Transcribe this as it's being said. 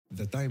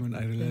the time when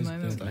I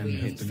realized that I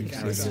had to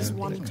leave. This is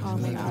one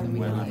time I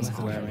realized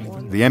how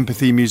important. The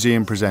Empathy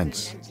Museum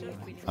presents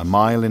A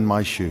Mile in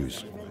My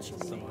Shoes.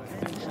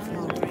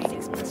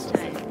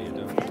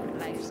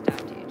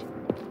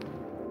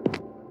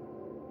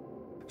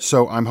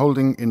 So I'm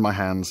holding in my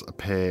hands a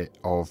pair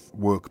of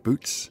work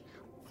boots,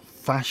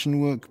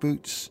 fashion work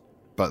boots,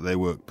 but they're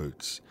work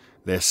boots.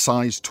 They're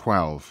size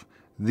 12.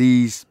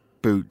 These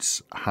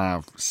boots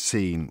have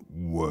seen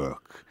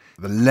work.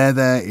 The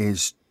leather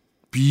is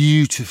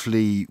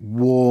beautifully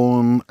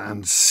worn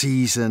and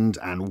seasoned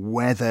and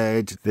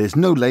weathered. There's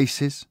no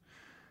laces.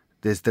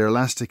 There's their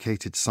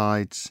elasticated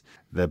sides.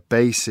 The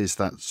base is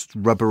that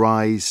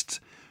rubberized,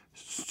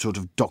 sort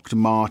of Dr.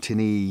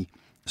 Martini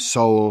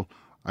sole.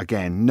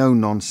 Again, no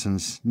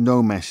nonsense,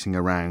 no messing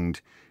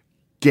around.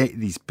 Get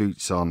these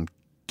boots on,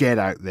 get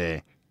out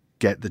there,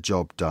 get the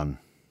job done.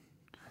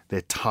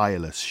 They're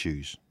tireless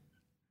shoes.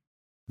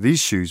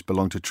 These shoes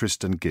belong to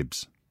Tristan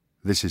Gibbs.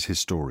 This is his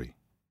story.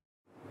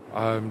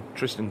 I'm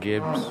Tristan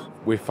Gibbs.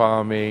 We're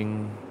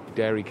farming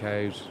dairy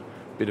cows,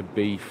 bit of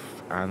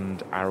beef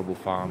and arable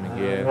farming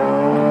here.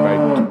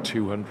 About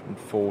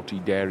 240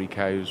 dairy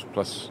cows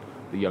plus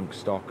the young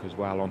stock as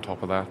well on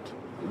top of that.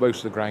 Most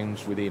of the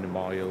ground's within a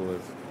mile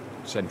of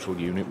central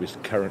unit. We're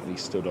currently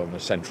stood on the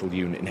central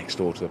unit next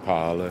door to the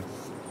parlour.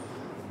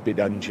 Bit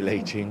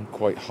undulating,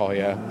 quite high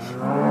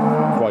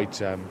up,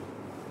 quite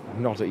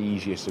not the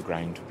easiest of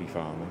ground to be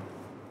farming.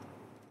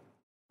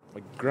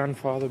 My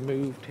grandfather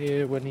moved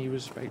here when he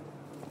was about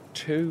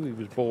 2. He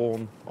was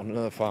born on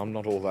another farm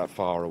not all that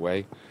far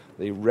away.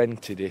 They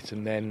rented it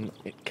and then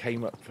it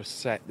came up for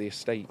the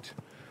estate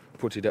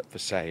put it up for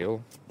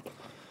sale,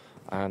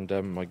 and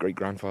my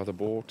great-grandfather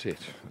bought it,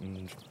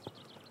 and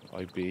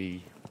I'd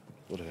be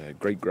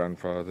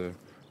great-grandfather,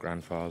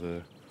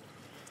 grandfather,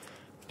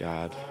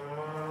 dad,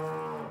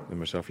 and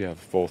myself, the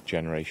fourth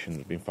generation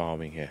that's been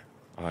farming here.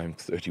 I'm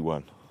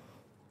 31.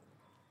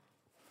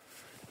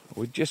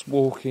 We're just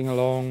walking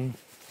along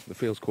the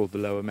field's called the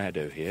Lower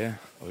Meadow here.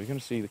 We're going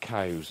to see the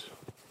cows.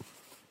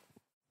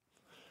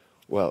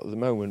 Well, at the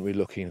moment we're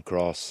looking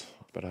across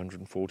about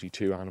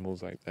 142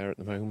 animals out there at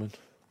the moment.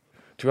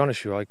 To be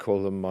honest with you, I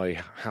call them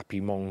my happy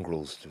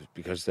mongrels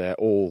because they're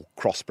all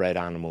crossbred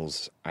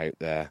animals out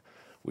there.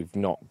 We've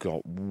not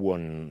got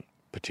one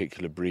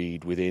particular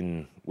breed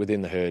within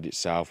the herd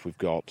itself. We've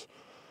got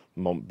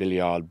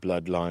Montbéliard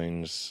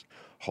bloodlines,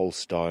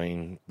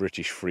 Holstein,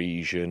 British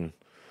Friesian,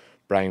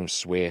 Brown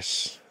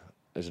Swiss.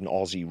 There's an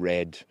Aussie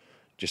Red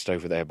just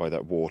over there by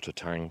that water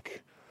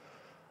tank.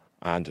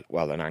 And,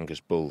 well, an Angus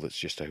Bull that's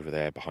just over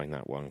there behind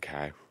that one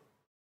cow.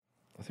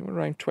 I think we're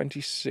around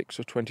 26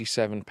 or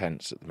 27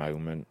 pence at the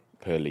moment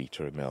per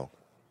litre of milk.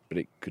 But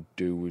it could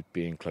do with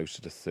being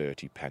closer to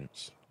 30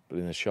 pence. But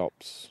in the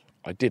shops,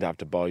 I did have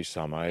to buy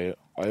some. I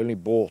only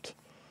bought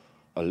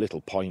a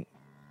little pint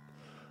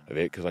of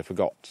it because I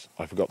forgot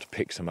to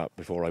pick some up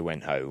before I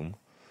went home.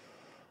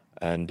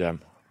 And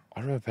I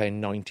remember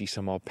paying 90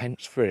 some odd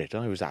pence for it.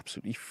 I was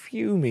absolutely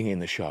fuming in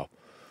the shop.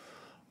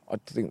 I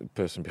think the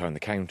person behind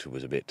the counter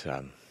was a bit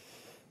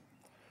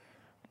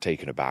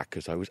taken aback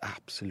because I was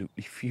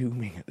absolutely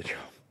fuming at the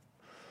shop.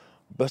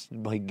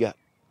 Busted my gut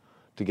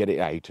to get it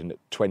out, and at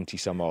 20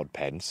 some odd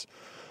pence,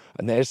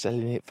 and they're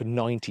selling it for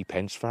 90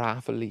 pence for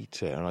half a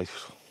litre, and I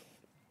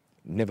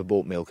never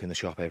bought milk in the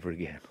shop ever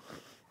again.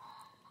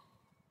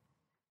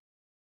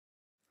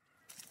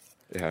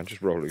 Yeah, I'm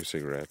just rolling a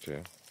cigarette,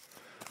 yeah.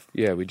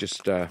 Yeah, we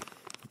just gone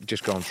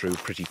through a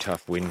pretty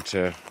tough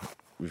winter.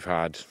 We've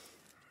had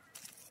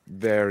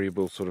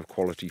variable sort of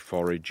quality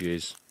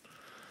forages.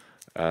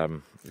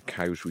 The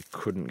cows, we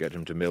couldn't get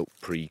them to milk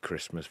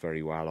pre-Christmas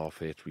very well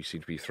off it. We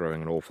seem to be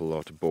throwing an awful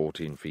lot of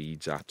bought-in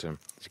feeds at them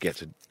to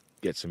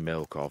get some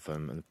milk off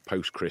them. And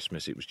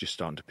post-Christmas, it was just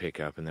starting to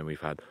pick up. And then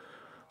we've had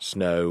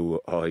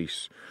snow,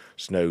 ice,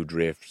 snow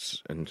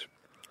drifts, and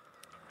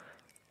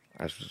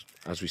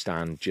as we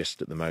stand just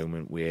at the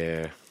moment,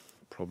 we're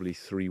probably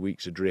 3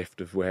 weeks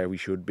adrift of where we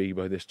should be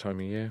by this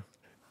time of year.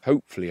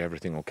 Hopefully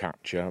everything will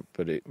catch up,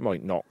 but it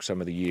might knock some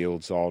of the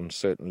yields on.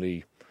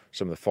 Certainly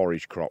some of the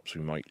forage crops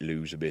we might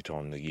lose a bit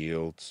on the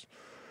yields.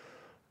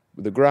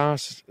 The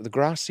grass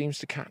seems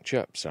to catch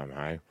up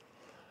somehow.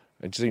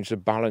 It seems to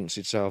balance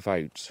itself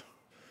out.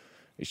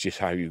 It's just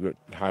how we're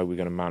going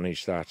to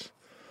manage that.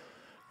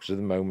 Because at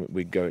the moment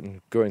we're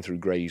going through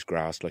Grey's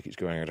grass like it's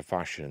going out of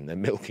fashion. They're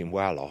milking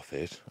well off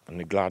it, and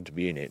they're glad to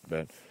be in it,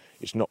 but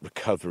it's not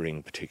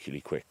recovering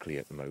particularly quickly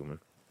at the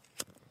moment.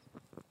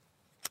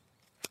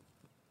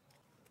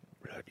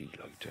 Bloody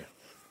lighter.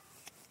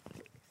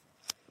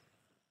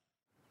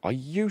 I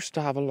used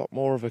to have a lot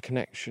more of a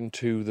connection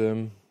to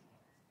them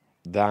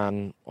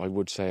than I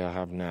would say I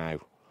have now.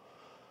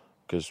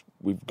 Because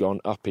we've gone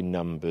up in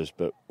numbers,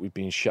 but we've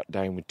been shut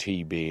down with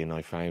TB, and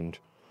I found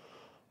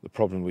the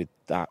problem with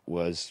that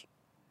was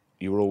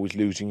you were always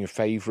losing your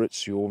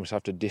favourites. You almost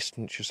have to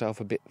distance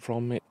yourself a bit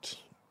from it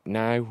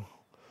now,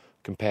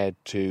 compared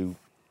to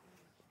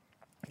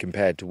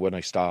when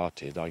I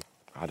started.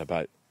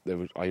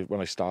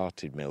 When I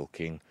started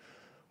milking,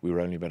 we were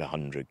only about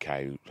 100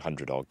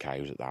 odd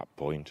cows at that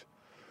point,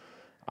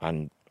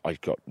 and I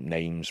got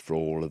names for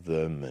all of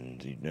them,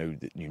 and you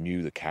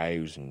knew the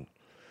cows. And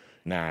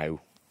now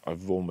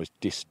I've almost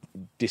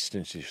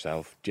distanced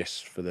yourself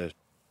just for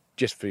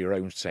your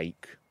own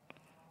sake.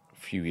 A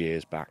few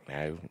years back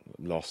now,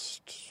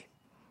 lost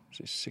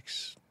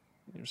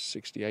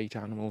 68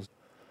 animals,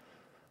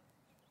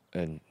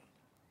 and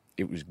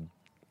it was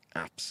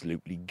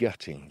absolutely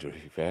gutting, to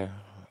be fair.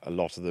 A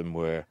lot of them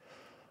were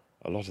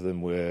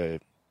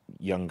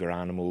younger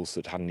animals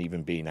that hadn't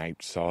even been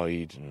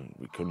outside, and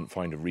we couldn't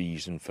find a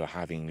reason for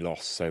having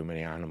lost so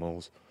many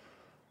animals.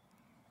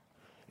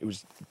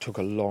 It took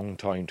a long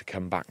time to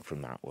come back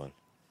from that one.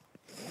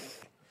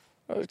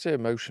 I would say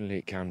emotionally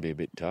it can be a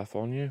bit tough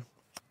on you.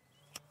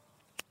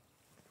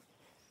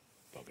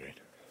 Buggering.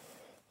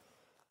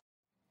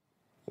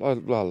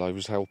 Well, I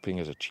was helping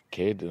as a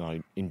kid, and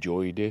I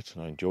enjoyed it,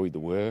 and I enjoyed the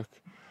work.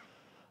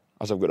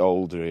 As I've got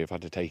older, I've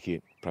had to take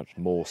it perhaps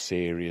more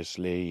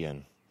seriously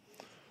and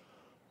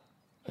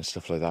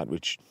stuff like that,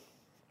 which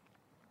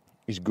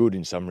is good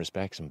in some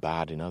respects and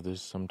bad in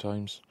others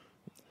sometimes.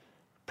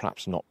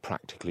 Perhaps not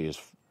practically as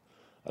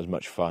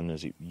much fun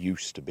as it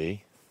used to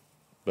be,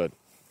 but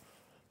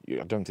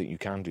I don't think you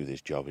can do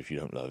this job if you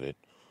don't love it.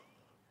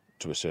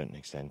 To a certain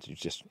extent, it's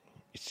just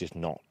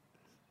not.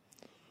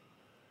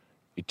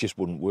 It just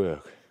wouldn't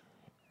work,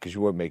 because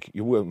you won't make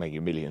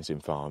your millions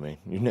in farming.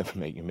 You never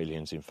make your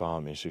millions in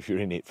farming. So if you're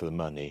in it for the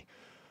money,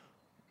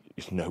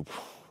 you're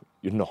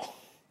not.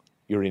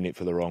 You're in it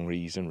for the wrong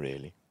reason,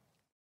 really.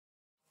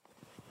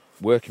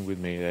 Working with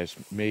me, there's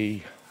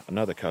me,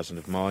 another cousin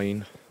of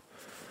mine,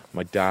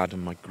 my dad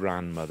and my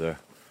grandmother,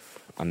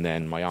 and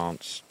then my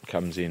aunt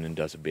comes in and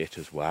does a bit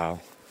as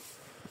well.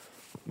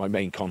 My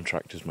main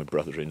contractor is my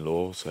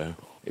brother-in-law, so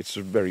it's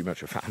very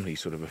much a family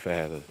sort of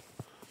affair.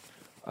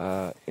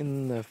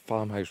 In the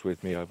farmhouse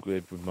with me, I've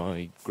lived with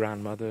my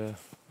grandmother,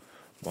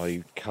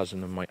 my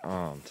cousin and my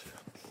aunt.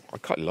 I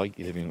quite like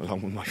living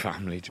along with my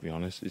family, to be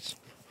honest. It's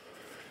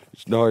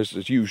nice.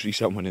 There's usually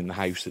someone in the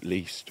house at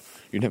least.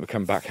 You never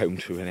come back home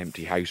to an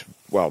empty house.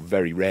 Well,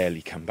 very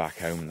rarely come back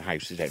home and the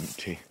house is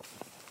empty.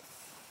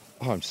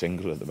 I'm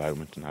single at the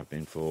moment and have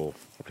been for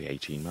probably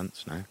 18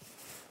 months now.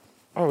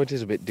 It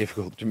is a bit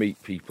difficult to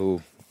meet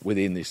people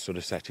within this sort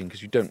of setting,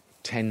 because you don't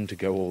tend to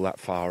go all that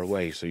far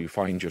away, so you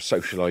find you're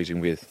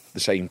socialising with the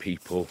same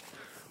people.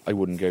 I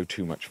wouldn't go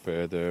too much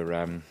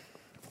further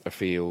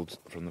afield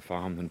from the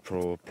farm than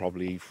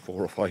probably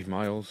 4 or 5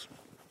 miles,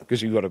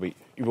 because you've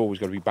always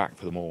got to be back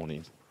for the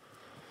mornings.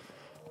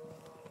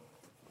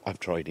 I've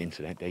tried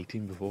internet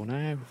dating before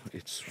now.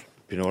 It's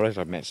been alright.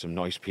 I've met some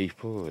nice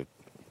people.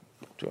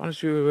 To be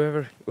honest with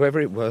you, whoever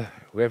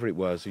it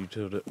was,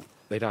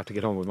 they'd have to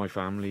get on with my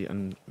family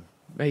and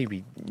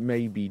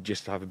maybe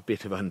just have a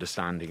bit of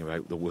understanding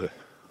about the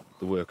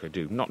work I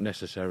do. Not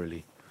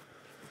necessarily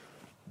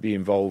be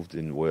involved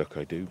in the work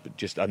I do, but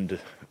just a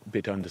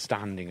bit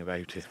understanding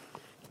about it.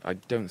 I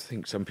don't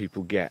think some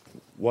people get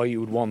why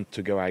you would want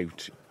to go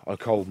out a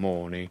cold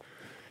morning,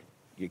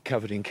 you're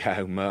covered in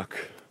cow muck,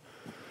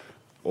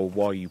 or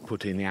why you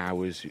put in the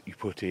hours you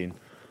put in.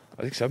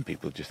 I think some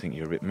people just think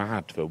you're a bit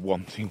mad for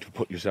wanting to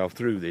put yourself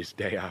through this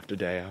day after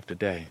day after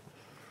day.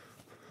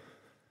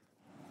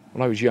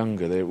 When I was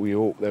younger,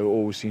 there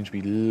always seemed to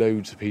be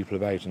loads of people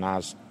about, and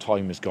as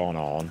time has gone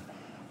on,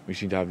 we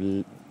seem to have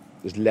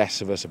there's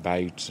less of us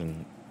about,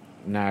 and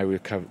now you're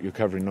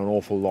covering an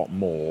awful lot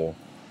more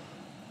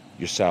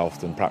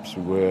yourself than perhaps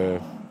we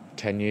were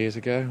 10 years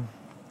ago.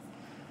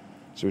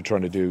 So we're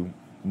trying to do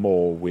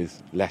more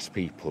with less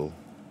people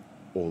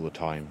all the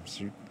time.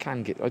 So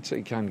I'd say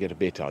you can get a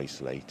bit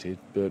isolated,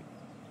 but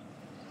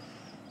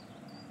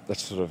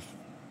that's it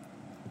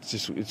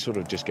sort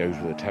of just goes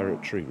with the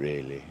territory,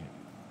 really.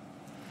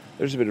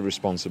 There's a bit of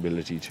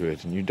responsibility to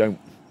it, and you don't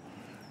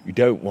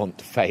want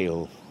to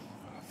fail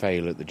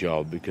at the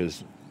job,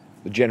 because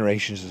the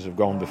generations that have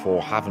gone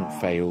before haven't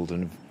failed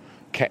and have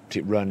kept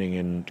it running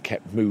and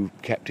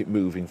kept it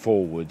moving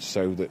forward,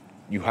 so that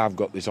you have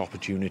got this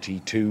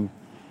opportunity to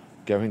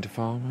go into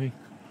farming.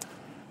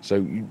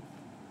 So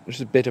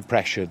there's a bit of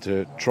pressure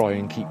to try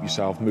and keep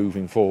yourself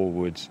moving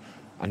forwards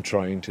and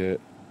try to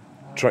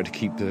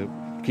keep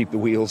the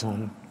wheels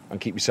on and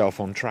keep yourself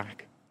on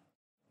track.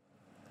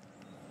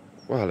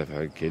 Well, if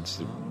I had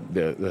kids,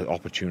 the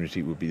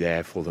opportunity would be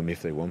there for them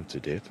if they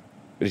wanted it.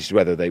 But it's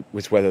whether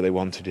they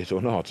wanted it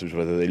or not. It's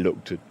whether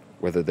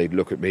they'd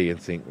look at me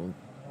and think, well,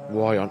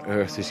 why on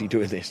earth is he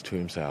doing this to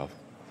himself?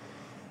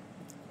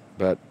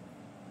 But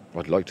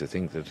I'd like to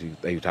think that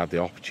they'd have the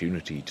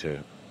opportunity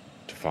to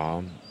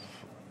farm.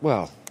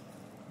 Well,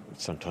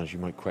 sometimes you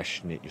might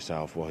question it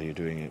yourself while you're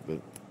doing it,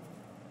 but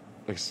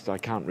I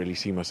can't really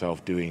see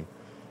myself doing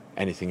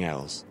anything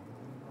else.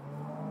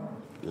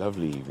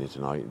 Lovely evening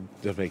tonight.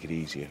 It does make it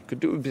easier.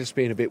 Could do with just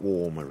being a bit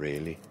warmer,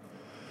 really.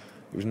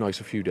 It was nice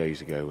a few days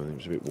ago when it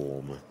was a bit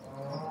warmer.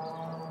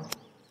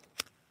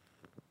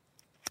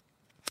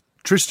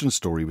 Tristan's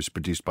story was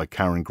produced by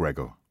Karen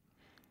Gregor.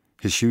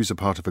 His shoes are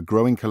part of a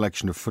growing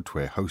collection of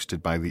footwear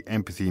hosted by the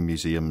Empathy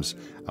Museum's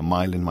A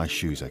Mile in My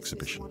Shoes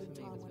exhibition.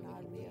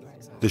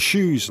 The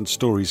shoes and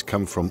stories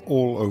come from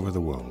all over the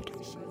world.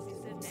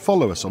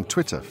 Follow us on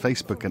Twitter,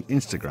 Facebook and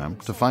Instagram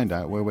to find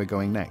out where we're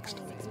going next.